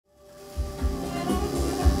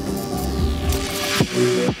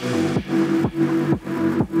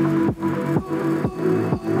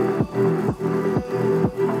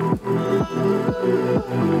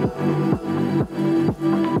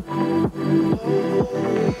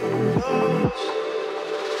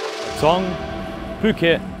Patong,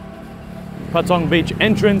 Phuket, Patong Beach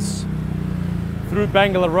entrance through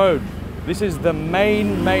Bangla Road. This is the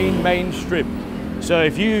main strip. So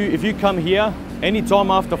if you come here anytime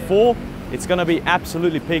after 4, it's gonna be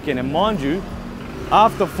absolutely peaking. And mind you,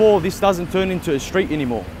 after 4, this doesn't turn into a street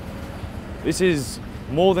anymore. This is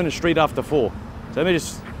more than a street after 4. So let me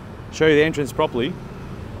just show you the entrance properly.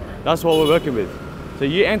 That's what we're working with. So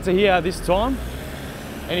you enter here at this time,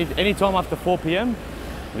 any time after 4 p.m,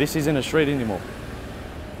 this isn't a street anymore.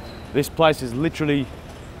 This place is literally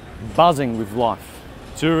buzzing with life.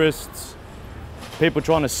 Tourists, people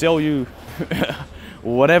trying to sell you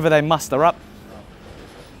whatever they muster up.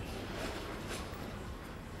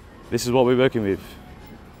 This is what we're working with.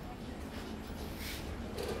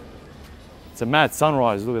 It's a mad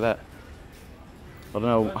sunrise, look at that. I don't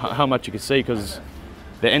know how much you can see because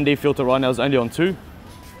the ND filter right now is only on 2.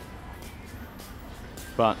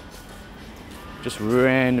 But just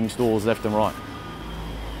random stores left and right.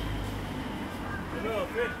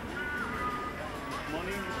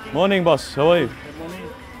 Morning, boss. How are you? Good morning.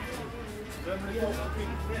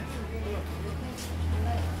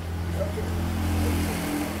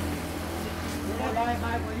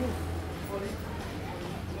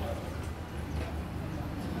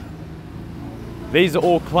 These are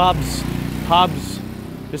all clubs, pubs,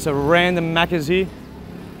 just a random Macca's here.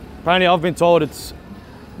 Apparently I've been told it's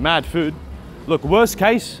mad food. Look, worst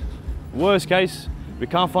case, we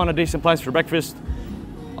can't find a decent place for breakfast.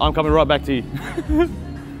 I'm coming right back to you.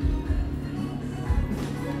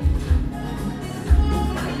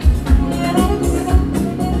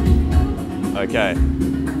 Okay,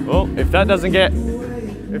 well, if that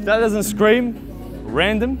doesn't scream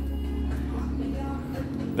random,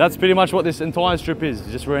 that's pretty much what this entire strip is,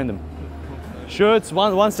 just random. Shirts,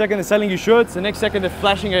 one second they're selling you shirts, the next second they're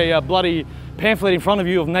flashing a bloody pamphlet in front of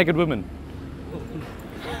you of naked women.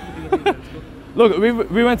 Look,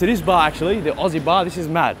 we went to this bar actually, the Aussie bar. This is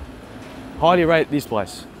mad. Highly rate this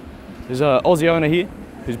place. There's an Aussie owner here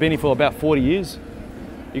who's been here for about 40 years.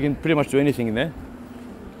 You can pretty much do anything in there.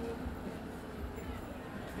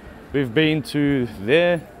 We've been to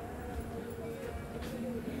there,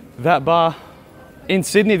 that bar. In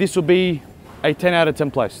Sydney, this will be a 10 out of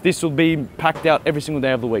 10 place. This will be packed out every single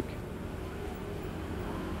day of the week.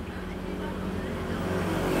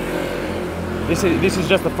 This is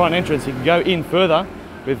just the front entrance. You can go in further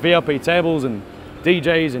with VIP tables and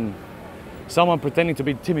DJs and someone pretending to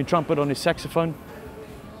be Timmy Trumpet on his saxophone.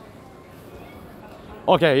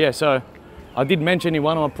 Okay, yeah, so I did mention in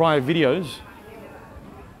one of my prior videos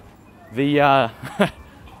the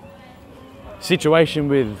situation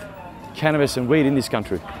with cannabis and weed in this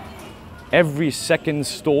country. Every second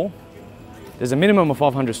store, there's a minimum of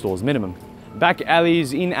 500 stores, minimum. Back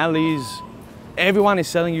alleys, in alleys, everyone is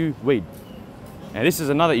selling you weed. And this is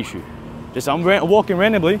another issue. Just I'm walking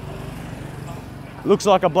randomly, looks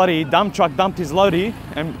like a bloody dump truck dumped his load here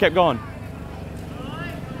and kept going.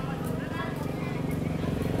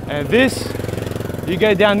 And this, you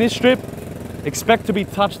go down this strip, expect to be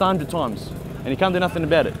touched 100 times and you can't do nothing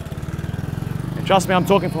about it. And trust me, I'm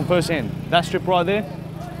talking from first hand. That strip right there,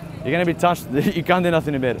 you're gonna be touched, you can't do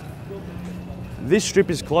nothing about it. This strip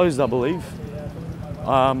is closed, I believe,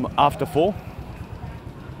 after 4.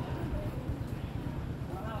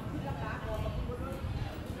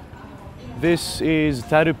 This is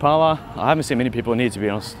Tattoo Parlor. I haven't seen many people in here, to be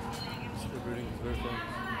honest.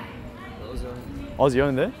 Aussie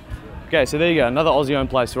owned there? Okay, so there you go, another Aussie owned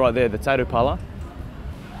place right there, the Tattoo Parlor.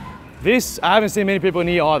 This, I haven't seen many people in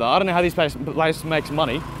here either. I don't know how this place makes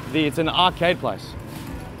money. It's an arcade place.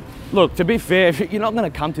 Look, to be fair, you're not gonna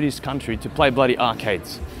come to this country to play bloody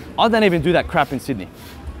arcades. I don't even do that crap in Sydney.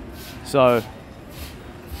 So,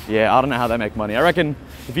 yeah, I don't know how they make money. I reckon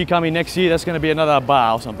if you come in next year, that's gonna be another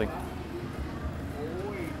bar or something.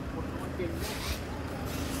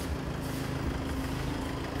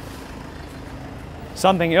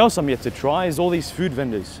 Something else I'm yet to try is all these food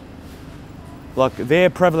vendors. Like, they're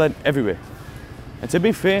prevalent everywhere. And to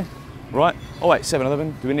be fair, right? Oh wait,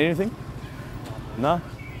 7-Eleven, do we need anything? No?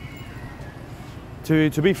 To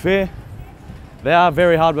be fair, they are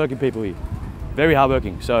very hardworking people here. Very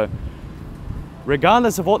hardworking. So,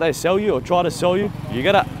 regardless of what they sell you or try to sell you, you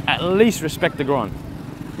gotta at least respect the grind.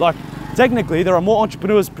 Like, technically, there are more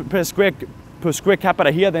entrepreneurs per square capita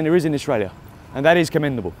here than there is in Australia. And that is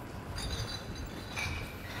commendable.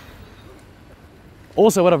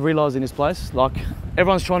 Also, what I've realized in this place, like,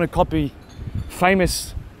 everyone's trying to copy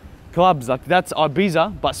famous clubs. Like, that's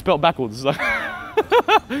Ibiza, but spelt backwards. Like,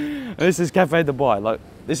 this is Cafe Dubai. Like,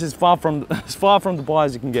 this is as far from Dubai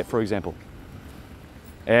as you can get, for example.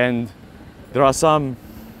 And there are some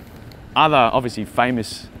other, obviously,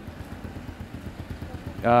 famous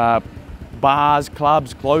bars,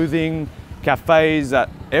 clubs, clothing, cafes that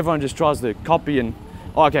everyone just tries to copy. And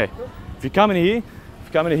oh, okay, if you're coming here,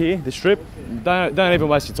 the strip, don't even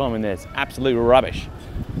waste your time in there. It's absolute rubbish.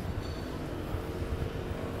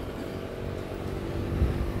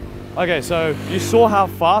 Okay, so you saw how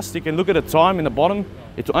fast. You can look at the time in the bottom.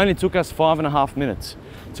 It only took us 5.5 minutes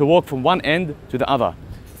to walk from one end to the other.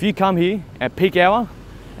 If you come here at peak hour,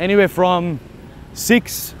 anywhere from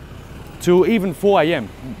 6 to even 4 a.m.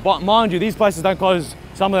 But mind you, these places don't close,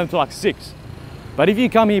 some of them till like 6. But if you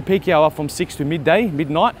come here peak hour from 6 to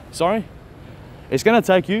midnight, sorry, it's gonna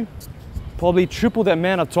take you probably triple the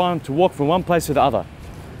amount of time to walk from one place to the other.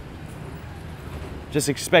 Just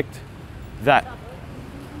expect that.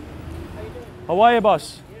 How are you,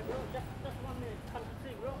 boss?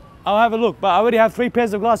 I'll have a look, but I already have 3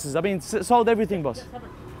 pairs of glasses. I've been sold everything, boss.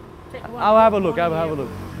 I'll have a look, I'll have a look.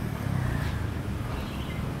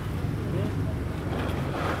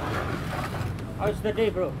 How's the day,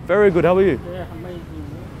 bro? Very good, how are you? Yeah, amazing,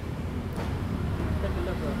 bro. Take a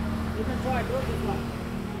look, bro. You can try, bro, this one.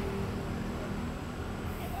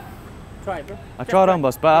 Try, bro. I tried on,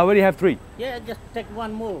 boss, but I already have 3. Yeah, just take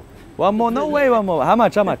one more. One more? No way, one more. How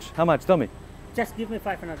much? How much? How much? Tell me. Just give me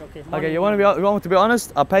 500, okay? Okay, you want me to be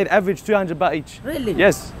honest? I paid average 200 baht each. Really?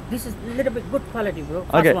 Yes. This is a little bit good quality, bro.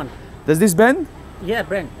 First Okay. one. Does this bend? Yeah,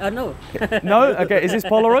 brand. No. No? Okay, is this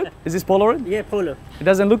Polaroid? Is this Polaroid? Yeah, Polo. It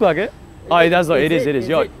doesn't look like it. Oh, it does. It is. Is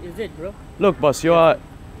it, bro? Look, boss, you're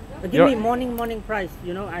Give me morning price,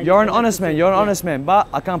 you know. an honest man. You're an honest man, but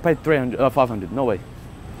I can't pay 500. No way.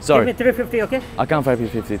 Sorry. Give me 350, okay? I can't pay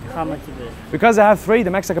 50. How much is it? Because I have 3, the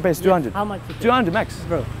max I can pay is 200. How much is it? 200 max.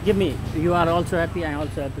 Bro, give me. You are also happy, I'm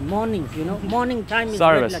also happy. Mornings, you know. Morning time is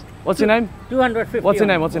Sorry, like boss. What's your name? 250. What's your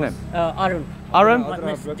name? What's your name? Arun.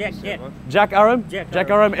 Arun? Jack. Aram? Jack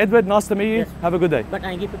Aram. Edward, nice to meet you. Yes. Have a good day. But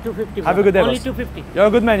I give you 250. Have a good day, Only boss. 250. You're a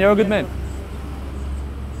good man. You're a good man.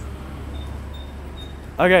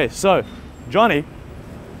 Okay, so Johnny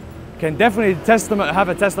can definitely have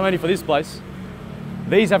a testimony for this place.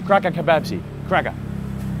 These have cracker kebabs here. Cracker.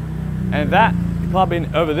 And that club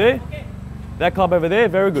over there, that club over there,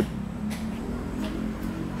 very good.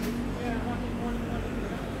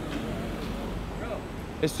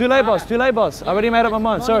 It's too late, boss. Too late, boss. I already made up my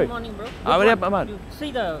mind. Sorry. Morning, bro. I already have my mind. You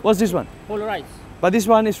see the What's this one? polarized? But this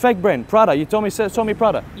one is fake brand. Prada. You told me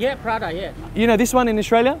Prada. Yeah, Prada, yeah. You know this one in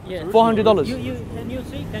Australia? Yeah. $400.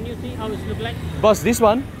 Can you see how it look like? Boss, this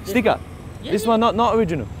one, sticker. Yeah, This yeah. one not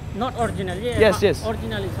original. Not original, yeah. Yes, yes.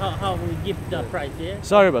 Original is how we give the price, yeah.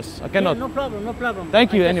 Sorry, boss. I cannot. Yeah, no problem, no problem.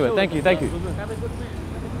 Thank you I just anyway. showed Thank you. Thank you. Have a good man.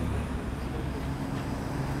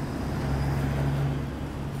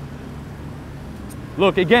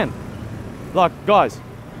 Look, again, like, guys,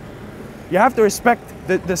 you have to respect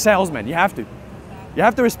the salesman. You have to. You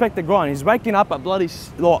have to respect the grind. He's waking up at bloody,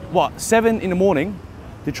 what, 7 in the morning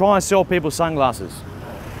to try and sell people sunglasses.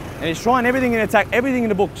 And he's trying everything everything in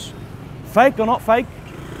the books. Fake or not fake,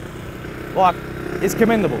 like, it's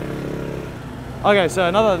commendable. Okay, so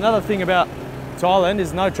another thing about Thailand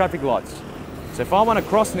is no traffic lights. So if I want to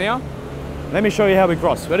cross now, let me show you how we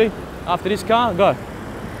cross. Ready? After this car, go.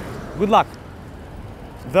 Good luck.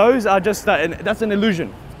 Those are just, that's an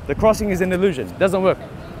illusion. The crossing is an illusion, it doesn't work.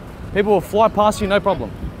 People will fly past you, no problem.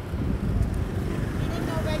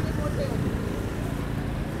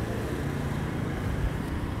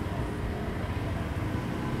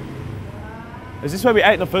 Is this where we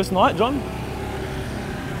ate the first night, John?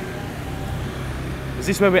 Is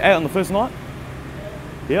this where we ate on the first night?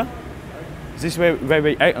 Here? Is this where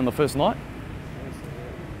we ate on the first night?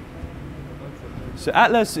 So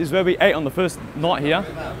Atlas is where we ate on the first night here.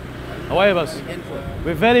 How are you, boss?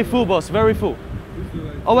 We're very full, boss, very full.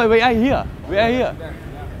 Oh wait, we ate here. We ate here.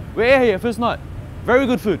 We ate here first night. Very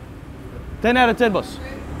good food. 10 out of 10, boss.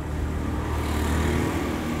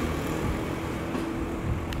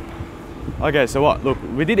 Okay, so what? Look,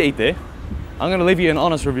 we did eat there. I'm gonna leave you an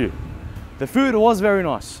honest review. The food was very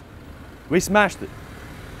nice. We smashed it.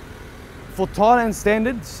 For Thailand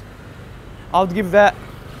standards, I would give that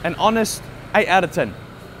an honest 8 out of 10.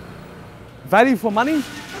 Value for money,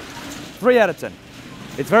 3 out of 10.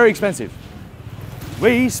 It's very expensive.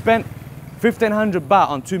 We spent 1,500 baht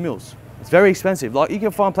on 2 meals. It's very expensive. Like, you can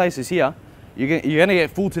find places here, you're gonna get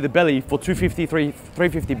full to the belly for 250,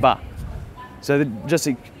 350 baht. So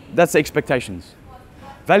that's the expectations.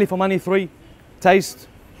 Value for money, 3. Taste,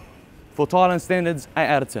 for Thailand standards, 8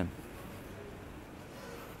 out of 10.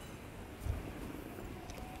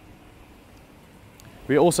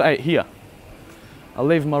 We also ate here. I'll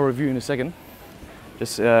leave my review in a second,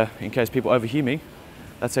 just in case people overhear me.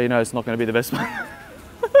 That's how you know it's not going to be the best one.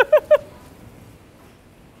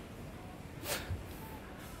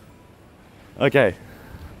 Okay,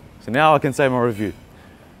 so now I can say my review.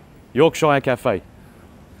 Yorkshire Cafe.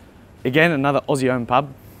 Again, another Aussie-owned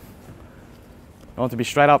pub. I want to be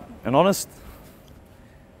straight up and honest.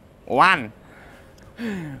 1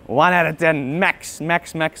 out of 10, max.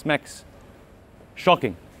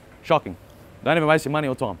 Shocking. Don't even waste your money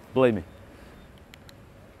or time, believe me.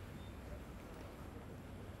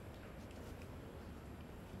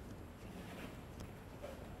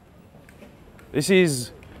 This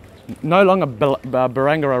is no longer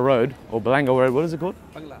Bangla Road, or Bangla Road, what is it called?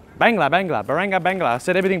 Bangla. I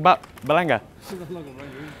said everything but Balanga.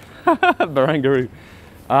 Barangaroo.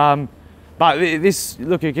 But this,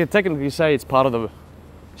 look, you can technically say it's part of the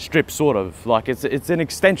strip, sort of. Like it's an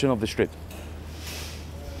extension of the strip.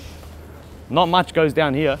 Not much goes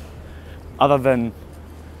down here, other than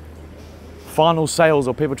final sales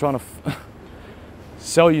or people trying to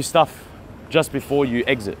sell you stuff just before you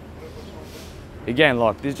exit. Again,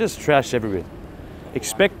 like, there's just trash everywhere.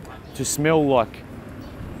 Expect to smell like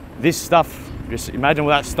this stuff. Just imagine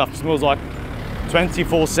what that stuff smells like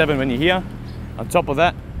 24/7 when you're here. On top of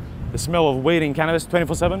that, the smell of weed and cannabis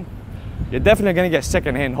 24/7. You're definitely going to get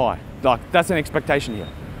secondhand high. Like, that's an expectation here.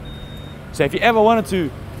 So if you ever wanted to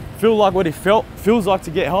feel like what it feels like to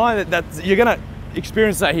get high, you're going to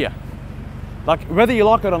experience that here. Like, whether you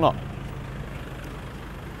like it or not.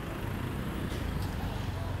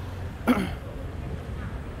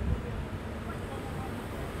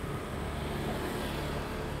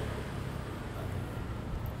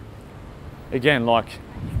 Again, like,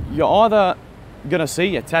 you're either gonna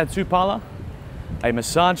see a tattoo parlor, a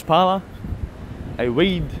massage parlor, a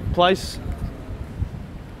weed place,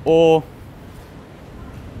 or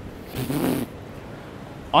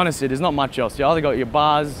honestly, there's not much else. You either got your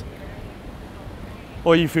bars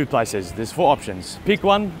or your food places. There's 4 options. Pick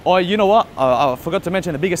one. Or you know what? I forgot to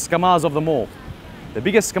mention the biggest scammers of them all. The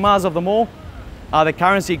biggest scammers of them all are the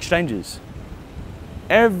currency exchanges.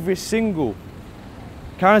 Every single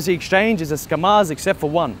currency exchange is a scammers except for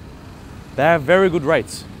one. They have very good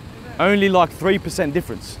rates. Only like 3%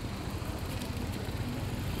 difference.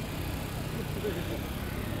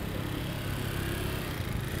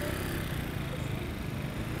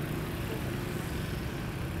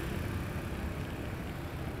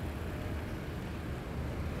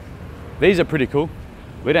 These are pretty cool.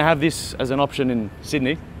 We don't have this as an option in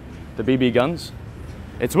Sydney, the BB guns.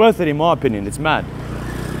 It's worth it in my opinion, it's mad.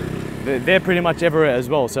 They're pretty much everywhere as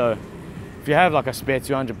well, so if you have like a spare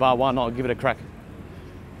 200 bar, why not give it a crack?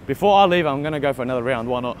 Before I leave, I'm gonna go for another round,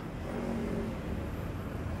 why not?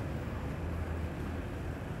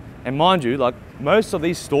 And mind you, like most of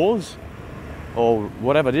these stores, or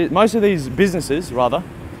whatever it is, most of these businesses rather,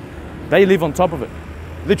 they live on top of it,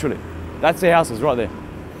 literally. That's their houses right there.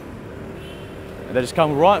 And they just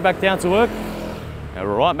come right back down to work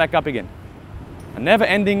and right back up again. A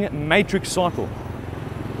never-ending matrix cycle.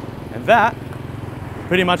 And that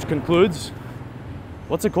pretty much concludes,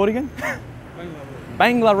 what's it called again?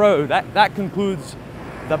 Bangla Road. That concludes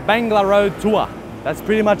the Bangla Road tour. That's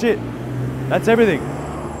pretty much it. That's everything.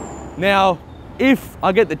 Now, if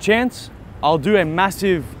I get the chance, I'll do a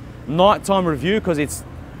massive nighttime review because it's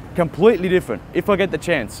completely different. If I get the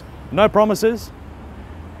chance. No promises.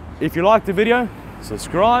 If you liked the video,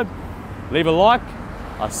 subscribe, leave a like.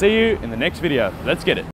 I'll see you in the next video. Let's get it.